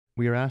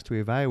we are asked to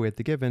evaluate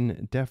the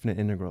given definite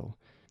integral.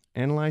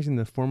 Analyzing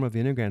the form of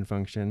the integrand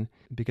function,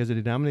 because the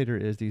denominator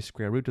is the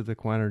square root of the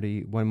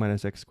quantity 1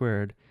 minus x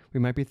squared, we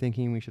might be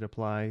thinking we should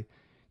apply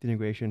the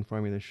integration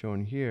formula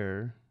shown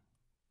here,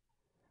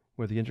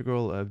 where the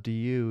integral of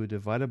du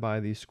divided by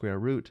the square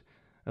root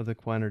of the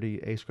quantity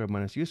a squared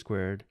minus u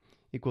squared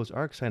equals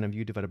arcsine of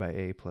u divided by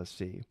a plus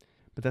c.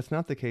 But that's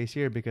not the case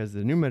here because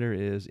the numerator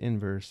is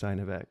inverse sine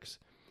of x.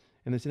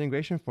 And this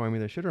integration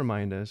formula should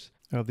remind us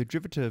of the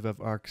derivative of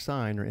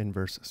arcsine, or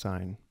inverse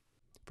sine.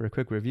 For a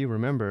quick review,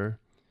 remember,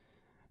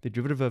 the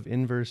derivative of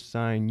inverse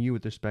sine u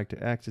with respect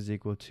to x is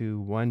equal to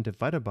 1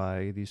 divided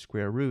by the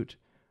square root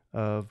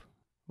of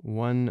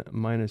 1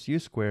 minus u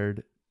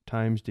squared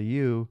times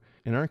du.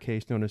 In our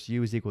case, notice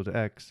u is equal to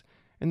x,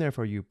 and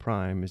therefore u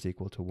prime is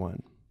equal to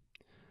 1.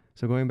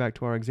 So going back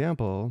to our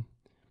example,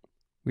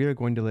 we are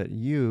going to let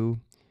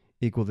u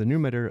equal the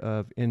numerator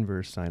of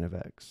inverse sine of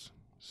x.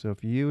 So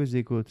if u is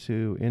equal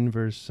to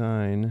inverse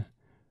sine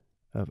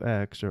of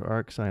x, or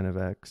arcsine of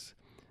x,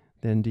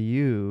 then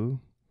du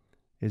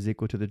is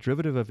equal to the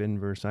derivative of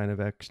inverse sine of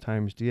x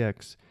times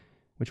dx,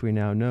 which we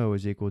now know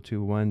is equal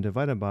to 1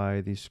 divided by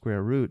the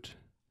square root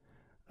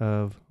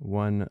of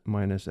 1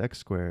 minus x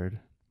squared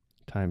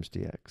times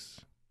dx.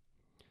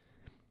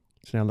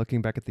 So now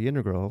looking back at the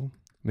integral,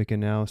 we can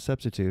now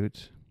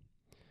substitute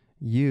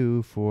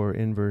u for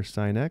inverse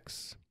sine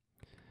x,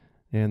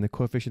 and the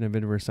coefficient of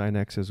inverse sine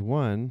x is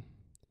 1,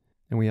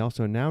 and we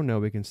also now know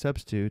we can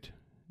substitute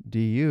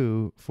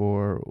du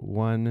for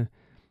 1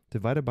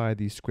 divided by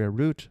the square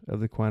root of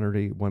the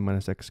quantity 1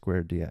 minus x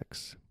squared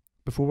dx.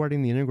 Before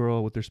writing the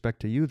integral with respect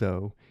to u,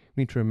 though,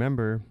 we need to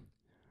remember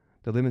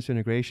the limits of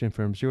integration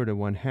from 0 to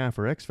 1/2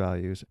 are x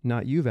values,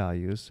 not u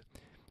values,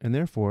 and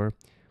therefore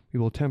we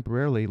will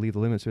temporarily leave the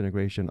limits of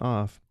integration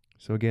off.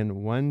 So again,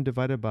 1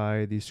 divided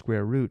by the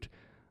square root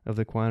of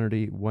the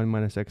quantity 1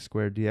 minus x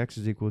squared dx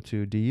is equal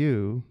to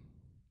du,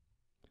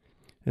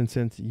 and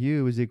since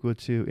u is equal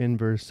to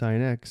inverse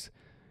sine x,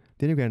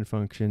 the integrand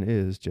function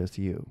is just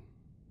u.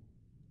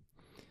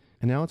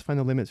 And now let's find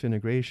the limits of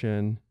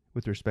integration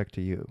with respect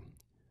to u.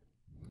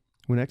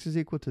 When x is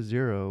equal to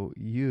 0,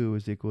 u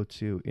is equal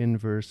to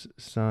inverse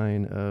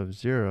sine of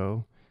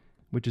 0,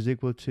 which is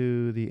equal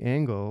to the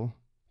angle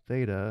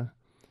theta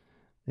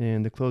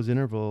in the closed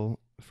interval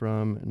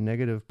from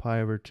negative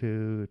pi over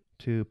 2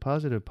 to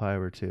positive pi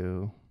over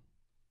 2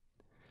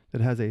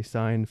 that has a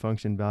sine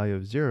function value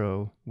of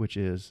 0, which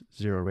is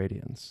 0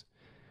 radians.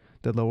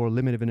 The lower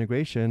limit of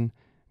integration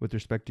with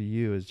respect to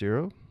u is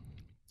 0.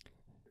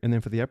 And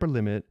then for the upper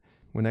limit,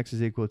 when x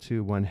is equal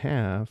to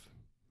 1/2,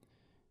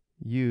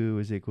 u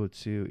is equal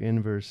to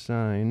inverse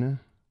sine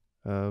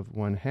of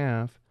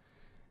 1/2,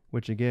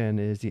 which again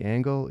is the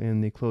angle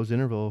in the closed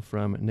interval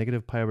from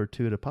negative pi over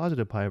 2 to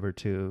positive pi over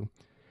 2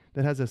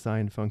 that has a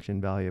sine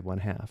function value of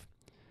 1/2.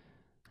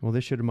 Well,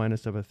 this should remind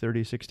us of a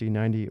 30, 60,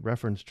 90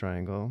 reference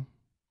triangle.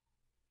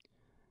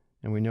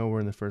 And we know we're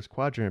in the first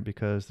quadrant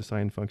because the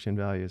sine function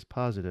value is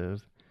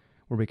positive,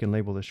 where we can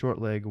label the short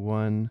leg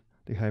 1,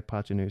 the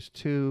hypotenuse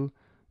 2,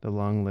 the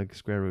long leg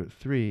square root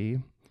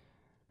 3.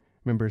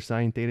 Remember,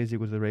 sine theta is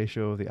equal to the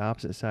ratio of the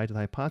opposite side to the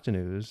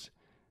hypotenuse,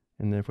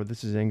 and therefore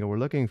this is the angle we're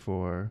looking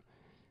for,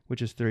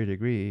 which is 30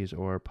 degrees,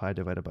 or pi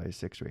divided by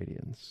 6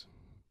 radians.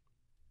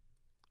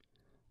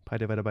 Pi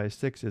divided by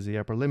 6 is the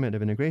upper limit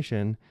of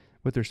integration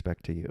with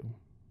respect to u.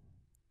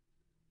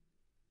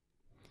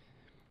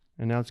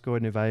 And now let's go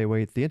ahead and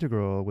evaluate the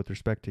integral with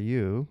respect to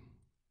u.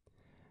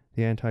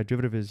 The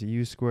antiderivative is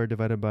u squared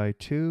divided by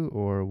 2,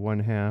 or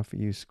 1/2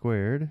 u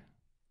squared.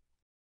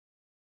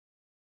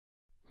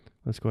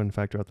 Let's go ahead and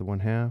factor out the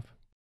 1/2.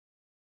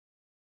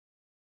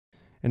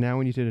 And now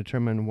we need to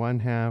determine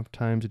 1/2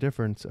 times the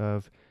difference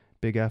of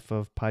big F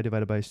of pi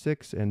divided by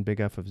 6 and big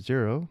F of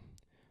 0,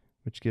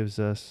 which gives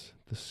us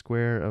the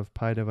square of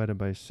pi divided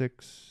by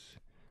 6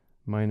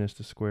 minus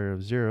the square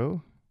of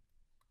 0,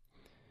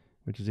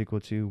 which is equal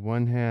to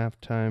 1/2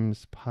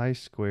 times pi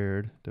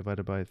squared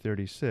divided by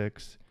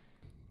 36,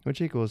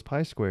 which equals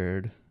pi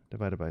squared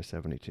divided by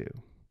 72.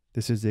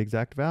 This is the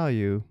exact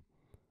value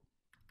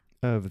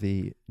of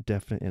the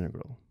definite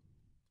integral.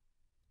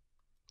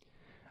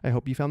 I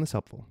hope you found this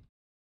helpful.